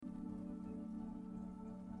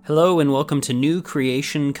Hello and welcome to New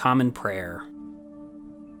Creation Common Prayer.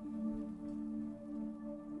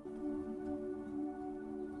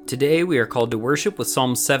 Today we are called to worship with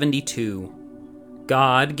Psalm 72.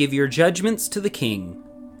 God, give your judgments to the king.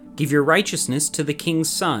 Give your righteousness to the king's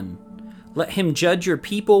son. Let him judge your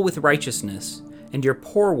people with righteousness, and your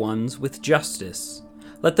poor ones with justice.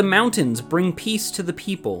 Let the mountains bring peace to the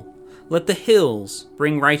people. Let the hills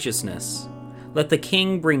bring righteousness. Let the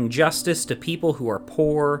king bring justice to people who are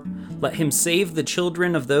poor. Let him save the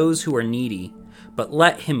children of those who are needy, but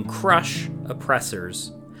let him crush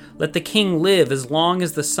oppressors. Let the king live as long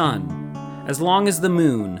as the sun, as long as the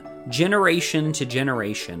moon, generation to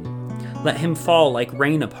generation. Let him fall like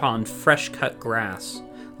rain upon fresh-cut grass,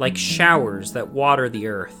 like showers that water the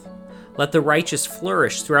earth. Let the righteous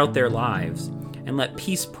flourish throughout their lives, and let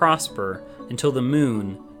peace prosper until the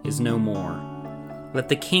moon is no more. Let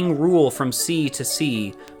the king rule from sea to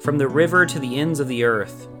sea, from the river to the ends of the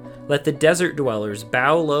earth. Let the desert dwellers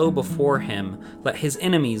bow low before him. Let his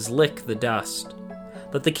enemies lick the dust.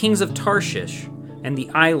 Let the kings of Tarshish and the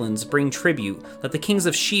islands bring tribute. Let the kings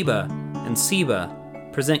of Sheba and Seba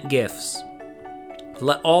present gifts.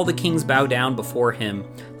 Let all the kings bow down before him.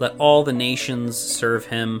 Let all the nations serve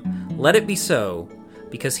him. Let it be so,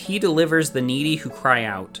 because he delivers the needy who cry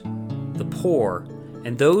out, the poor,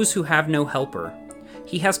 and those who have no helper.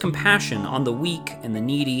 He has compassion on the weak and the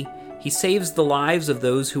needy. He saves the lives of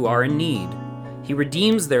those who are in need. He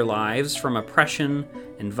redeems their lives from oppression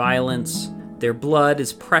and violence. Their blood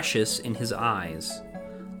is precious in his eyes.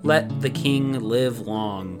 Let the king live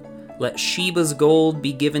long. Let Sheba's gold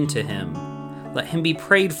be given to him. Let him be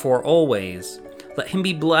prayed for always. Let him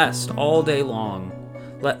be blessed all day long.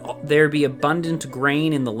 Let there be abundant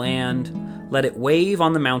grain in the land. Let it wave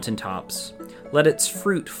on the mountaintops. Let its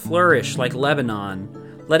fruit flourish like Lebanon.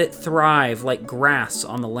 Let it thrive like grass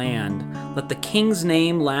on the land. Let the king's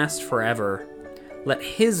name last forever. Let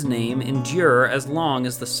his name endure as long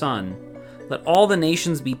as the sun. Let all the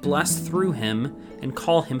nations be blessed through him and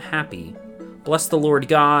call him happy. Bless the Lord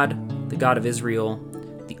God, the God of Israel,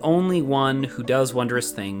 the only one who does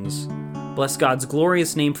wondrous things. Bless God's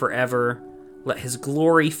glorious name forever. Let his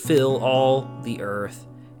glory fill all the earth.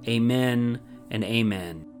 Amen and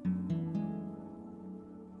amen.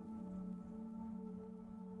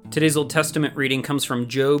 Today's Old Testament reading comes from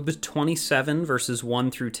Job 27, verses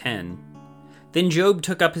 1 through 10. Then Job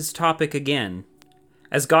took up his topic again.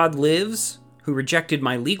 As God lives, who rejected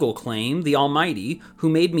my legal claim, the Almighty, who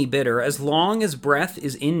made me bitter, as long as breath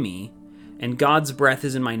is in me, and God's breath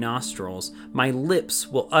is in my nostrils, my lips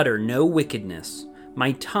will utter no wickedness.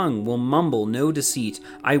 My tongue will mumble no deceit.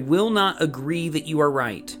 I will not agree that you are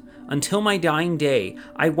right. Until my dying day,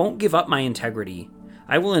 I won't give up my integrity.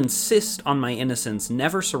 I will insist on my innocence,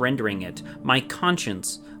 never surrendering it. My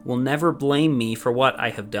conscience will never blame me for what I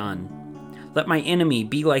have done. Let my enemy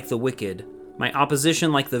be like the wicked, my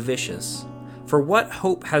opposition like the vicious. For what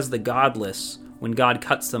hope has the godless when God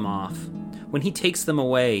cuts them off? When he takes them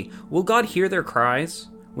away, will God hear their cries?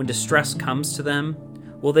 When distress comes to them,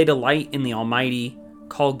 will they delight in the Almighty,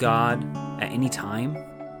 call God at any time?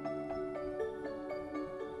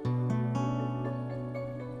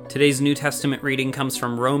 Today's New Testament reading comes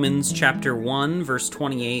from Romans chapter 1, verse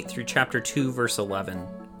 28 through chapter 2, verse 11.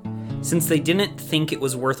 Since they didn't think it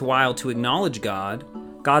was worthwhile to acknowledge God,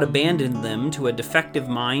 God abandoned them to a defective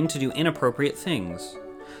mind to do inappropriate things.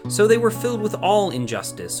 So they were filled with all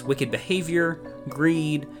injustice, wicked behavior,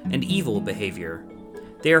 greed, and evil behavior.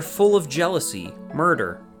 They are full of jealousy,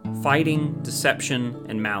 murder, fighting, deception,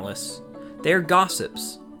 and malice. They are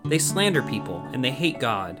gossips. They slander people, and they hate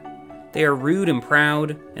God. They are rude and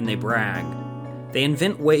proud, and they brag. They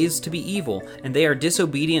invent ways to be evil, and they are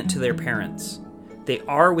disobedient to their parents. They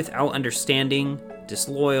are without understanding,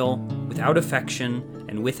 disloyal, without affection,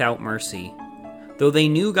 and without mercy. Though they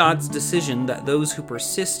knew God's decision that those who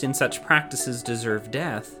persist in such practices deserve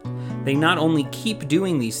death, they not only keep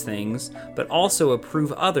doing these things, but also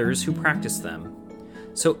approve others who practice them.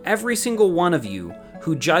 So every single one of you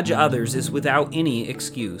who judge others is without any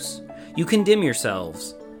excuse. You condemn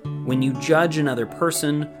yourselves when you judge another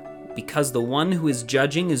person, because the one who is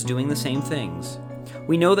judging is doing the same things.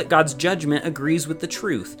 We know that God's judgment agrees with the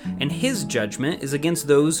truth, and his judgment is against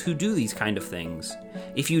those who do these kind of things.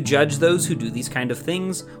 If you judge those who do these kind of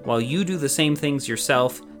things, while you do the same things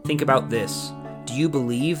yourself, think about this. Do you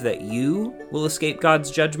believe that you will escape God's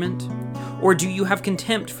judgment? Or do you have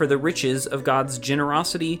contempt for the riches of God's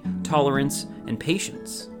generosity, tolerance, and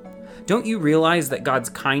patience? Don't you realize that God's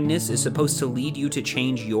kindness is supposed to lead you to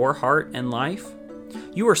change your heart and life?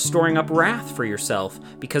 You are storing up wrath for yourself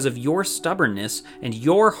because of your stubbornness and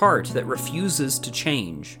your heart that refuses to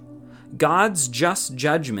change. God's just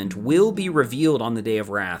judgment will be revealed on the day of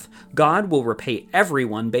wrath. God will repay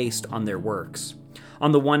everyone based on their works.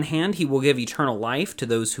 On the one hand, he will give eternal life to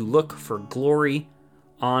those who look for glory,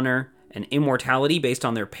 honor, and immortality based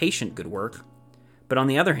on their patient good work. But on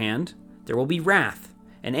the other hand, there will be wrath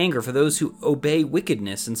and anger for those who obey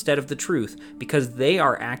wickedness instead of the truth, because they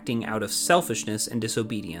are acting out of selfishness and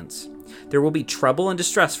disobedience. There will be trouble and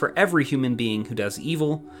distress for every human being who does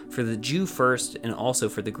evil, for the Jew first and also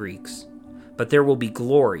for the Greeks. But there will be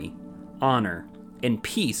glory, honor, and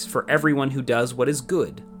peace for everyone who does what is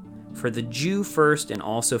good, for the Jew first and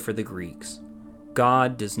also for the Greeks.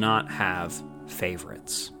 God does not have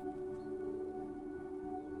favorites.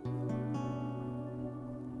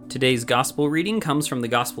 Today's gospel reading comes from the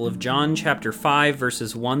Gospel of John, chapter 5,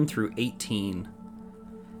 verses 1 through 18.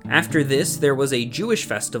 After this, there was a Jewish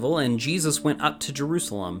festival, and Jesus went up to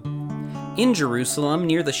Jerusalem. In Jerusalem,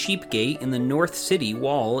 near the sheep gate in the north city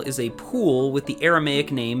wall, is a pool with the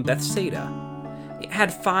Aramaic name Bethsaida. It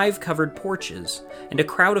had 5 covered porches, and a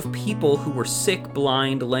crowd of people who were sick,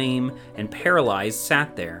 blind, lame, and paralyzed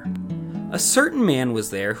sat there. A certain man was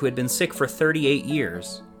there who had been sick for 38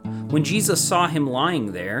 years. When Jesus saw him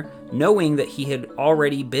lying there, knowing that he had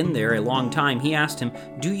already been there a long time, he asked him,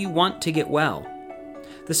 "Do you want to get well?"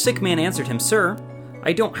 The sick man answered him, "Sir,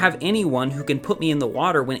 I don't have anyone who can put me in the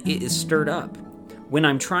water when it is stirred up. When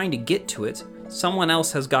I'm trying to get to it, someone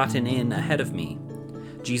else has gotten in ahead of me."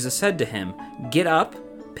 Jesus said to him, "Get up,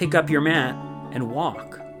 pick up your mat, and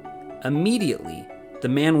walk." Immediately, the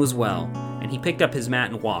man was well, and he picked up his mat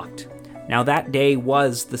and walked. Now that day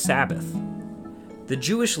was the Sabbath. The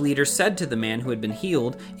Jewish leader said to the man who had been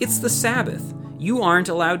healed, "It's the Sabbath. You aren't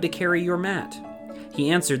allowed to carry your mat." He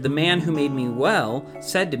answered, "The man who made me well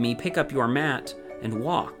said to me, 'Pick up your mat and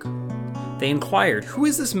walk.'" They inquired, "Who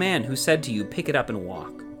is this man who said to you, 'Pick it up and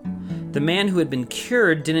walk'?" The man who had been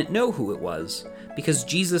cured didn't know who it was, because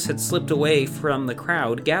Jesus had slipped away from the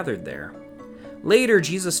crowd gathered there. Later,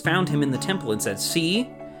 Jesus found him in the temple and said, "See,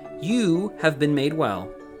 you have been made well.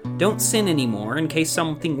 Don't sin anymore in case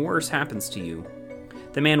something worse happens to you."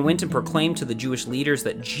 The man went and proclaimed to the Jewish leaders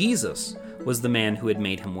that Jesus was the man who had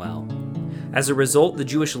made him well. As a result, the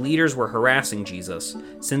Jewish leaders were harassing Jesus,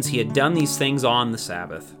 since he had done these things on the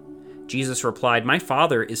Sabbath. Jesus replied, "My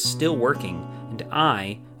Father is still working, and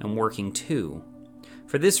I am working too."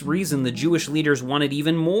 For this reason, the Jewish leaders wanted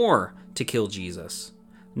even more to kill Jesus,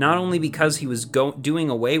 not only because he was doing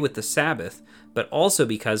away with the Sabbath, but also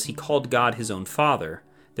because he called God his own Father,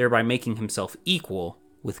 thereby making himself equal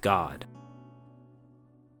with God.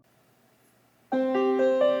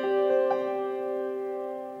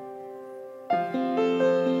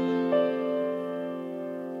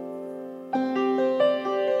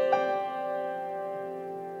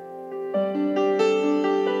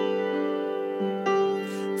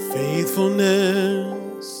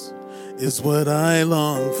 Faithfulness is what I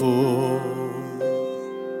long for.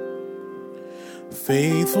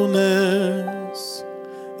 Faithfulness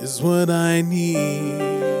is what I need.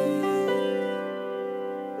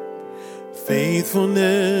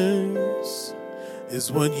 Faithfulness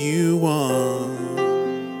is what you want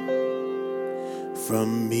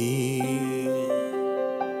from me.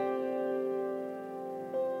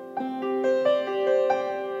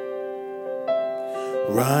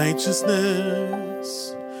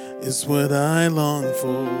 Righteousness is what I long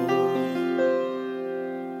for,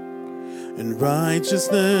 and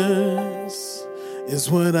righteousness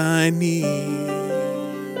is what I need.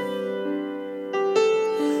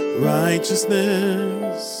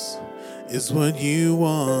 Righteousness is what you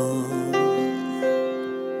want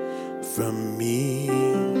from me.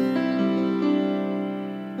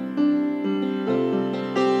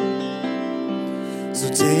 So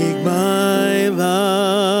take my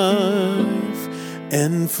life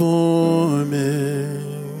and form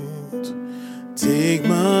it. Take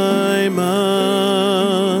my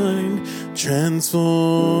mind,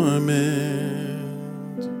 transform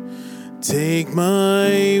it. Take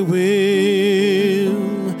my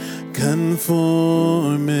will,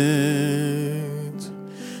 conform it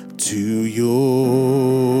to yours,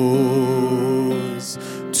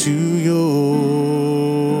 to yours,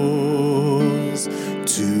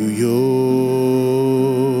 to yours,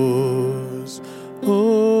 oh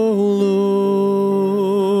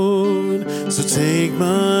Lord. So take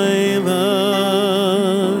my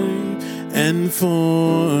life and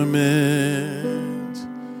form it.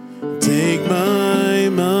 Take my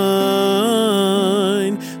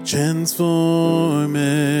mind, transform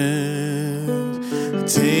it.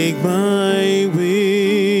 Take my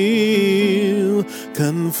will,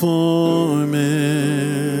 conform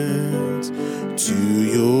it to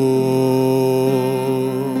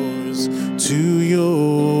yours,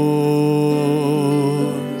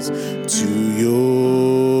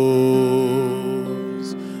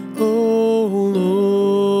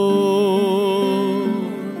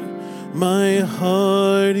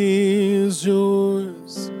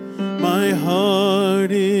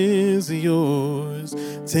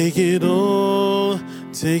 Take it all,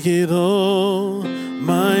 take it all.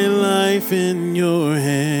 My life in your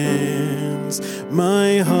hands.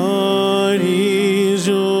 My heart is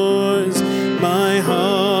yours. My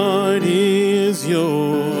heart is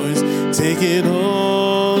yours. Take it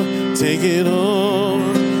all, take it all.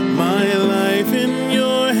 My life in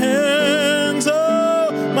your hands.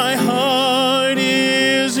 Oh, my heart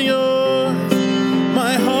is yours.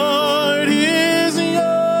 My heart is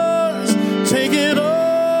yours. Take it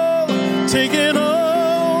all, take it all.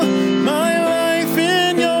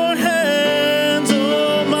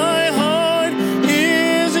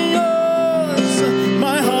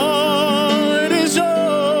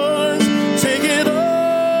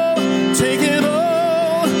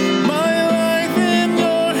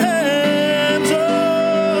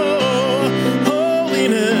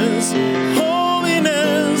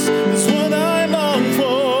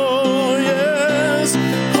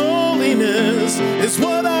 It's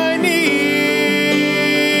what I need.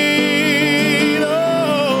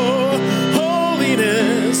 Oh,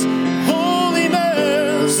 holiness,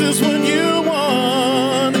 holiness is what you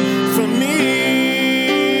want from me.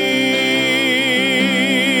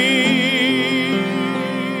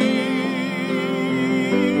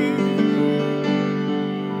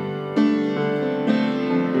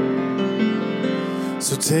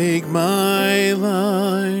 So take my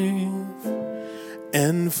life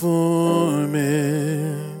and form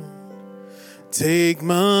it. Take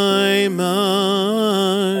my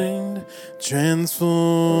mind,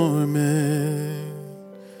 transform it.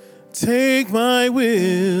 Take my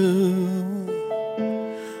will,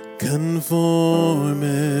 conform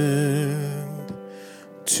it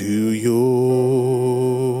to yours,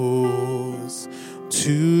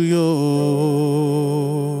 to yours,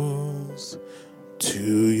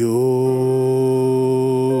 to yours.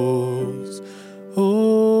 Oh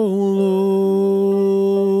Lord.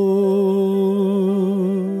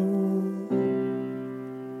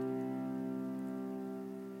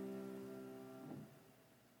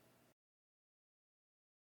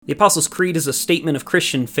 The Apostles' Creed is a statement of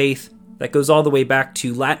Christian faith that goes all the way back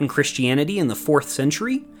to Latin Christianity in the 4th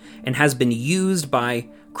century and has been used by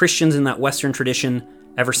Christians in that Western tradition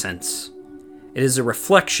ever since. It is a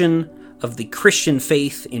reflection of the Christian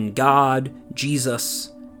faith in God,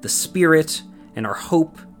 Jesus, the Spirit, and our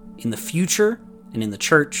hope in the future and in the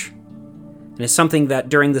church, and is something that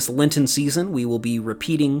during this Lenten season we will be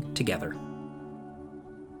repeating together.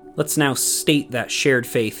 Let's now state that shared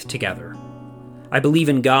faith together. I believe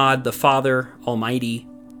in God, the Father Almighty,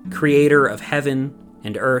 creator of heaven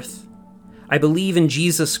and earth. I believe in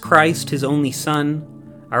Jesus Christ, his only Son,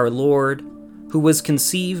 our Lord, who was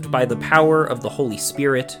conceived by the power of the Holy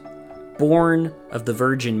Spirit, born of the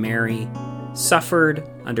Virgin Mary, suffered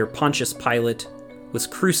under Pontius Pilate, was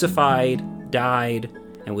crucified, died,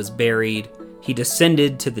 and was buried. He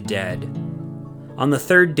descended to the dead. On the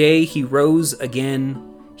 3rd day he rose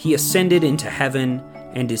again. He ascended into heaven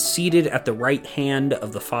and is seated at the right hand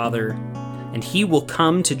of the Father, and he will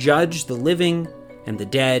come to judge the living and the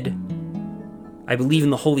dead. I believe in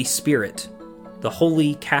the Holy Spirit, the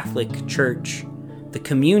Holy Catholic Church, the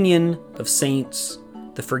communion of saints,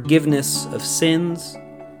 the forgiveness of sins,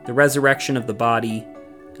 the resurrection of the body,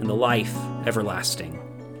 and the life everlasting.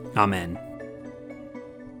 Amen.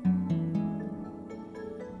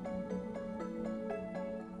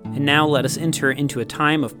 And now let us enter into a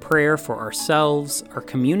time of prayer for ourselves, our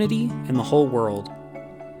community, and the whole world.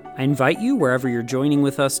 I invite you, wherever you're joining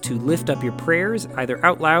with us, to lift up your prayers, either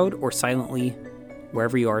out loud or silently,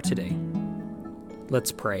 wherever you are today.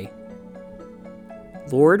 Let's pray.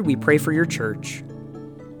 Lord, we pray for your church,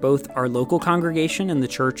 both our local congregation and the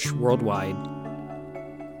church worldwide.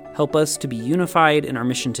 Help us to be unified in our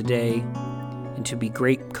mission today and to be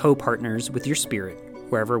great co-partners with your Spirit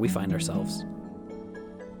wherever we find ourselves.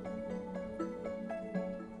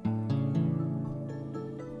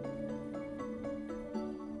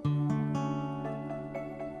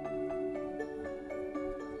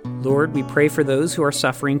 Lord, we pray for those who are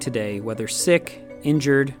suffering today, whether sick,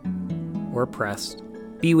 injured, or oppressed.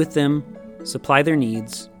 Be with them, supply their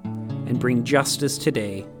needs, and bring justice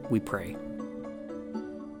today, we pray.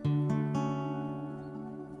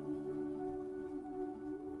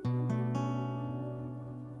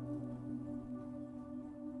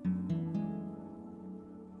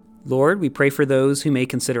 Lord, we pray for those who may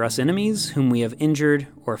consider us enemies, whom we have injured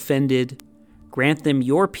or offended. Grant them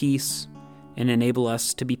your peace and enable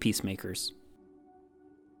us to be peacemakers.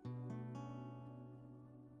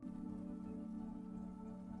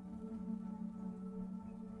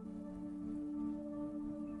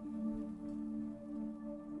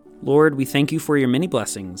 Lord, we thank you for your many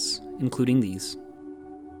blessings, including these.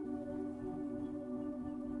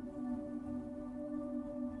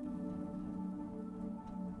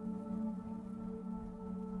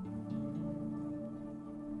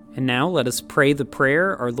 And now let us pray the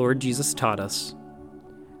prayer our Lord Jesus taught us.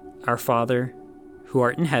 Our Father, who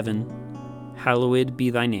art in heaven, hallowed be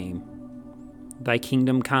thy name. Thy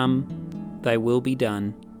kingdom come, thy will be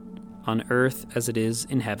done, on earth as it is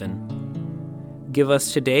in heaven. Give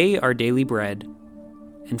us today our daily bread,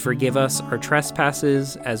 and forgive us our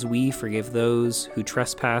trespasses as we forgive those who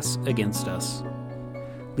trespass against us.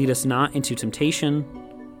 Lead us not into temptation,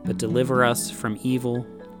 but deliver us from evil.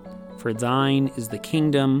 For thine is the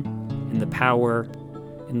kingdom, and the power,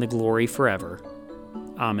 and the glory forever.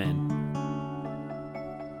 Amen.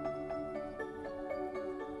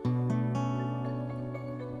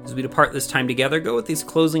 As we depart this time together, go with these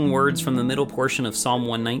closing words from the middle portion of Psalm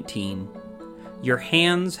 119. Your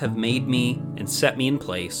hands have made me and set me in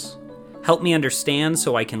place. Help me understand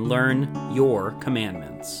so I can learn your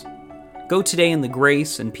commandments. Go today in the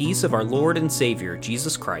grace and peace of our Lord and Savior,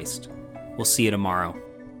 Jesus Christ. We'll see you tomorrow.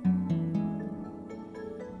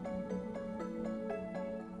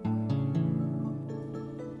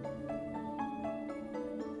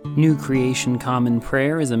 New Creation Common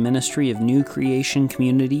Prayer is a ministry of New Creation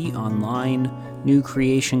Community Online, New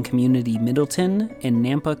Creation Community Middleton, and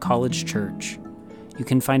Nampa College Church. You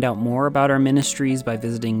can find out more about our ministries by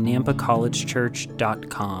visiting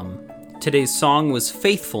nampacollegechurch.com. Today's song was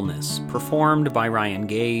Faithfulness, performed by Ryan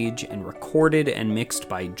Gage and recorded and mixed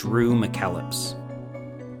by Drew McKellips.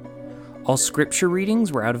 All scripture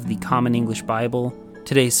readings were out of the Common English Bible.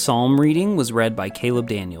 Today's psalm reading was read by Caleb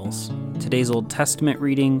Daniels. Today's Old Testament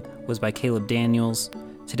reading was by Caleb Daniels.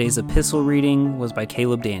 Today's epistle reading was by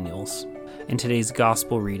Caleb Daniels. And today's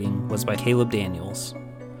gospel reading was by Caleb Daniels.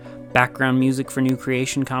 Background music for New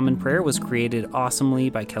Creation Common Prayer was created awesomely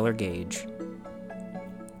by Keller Gage.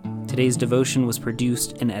 Today's devotion was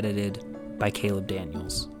produced and edited by Caleb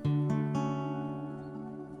Daniels.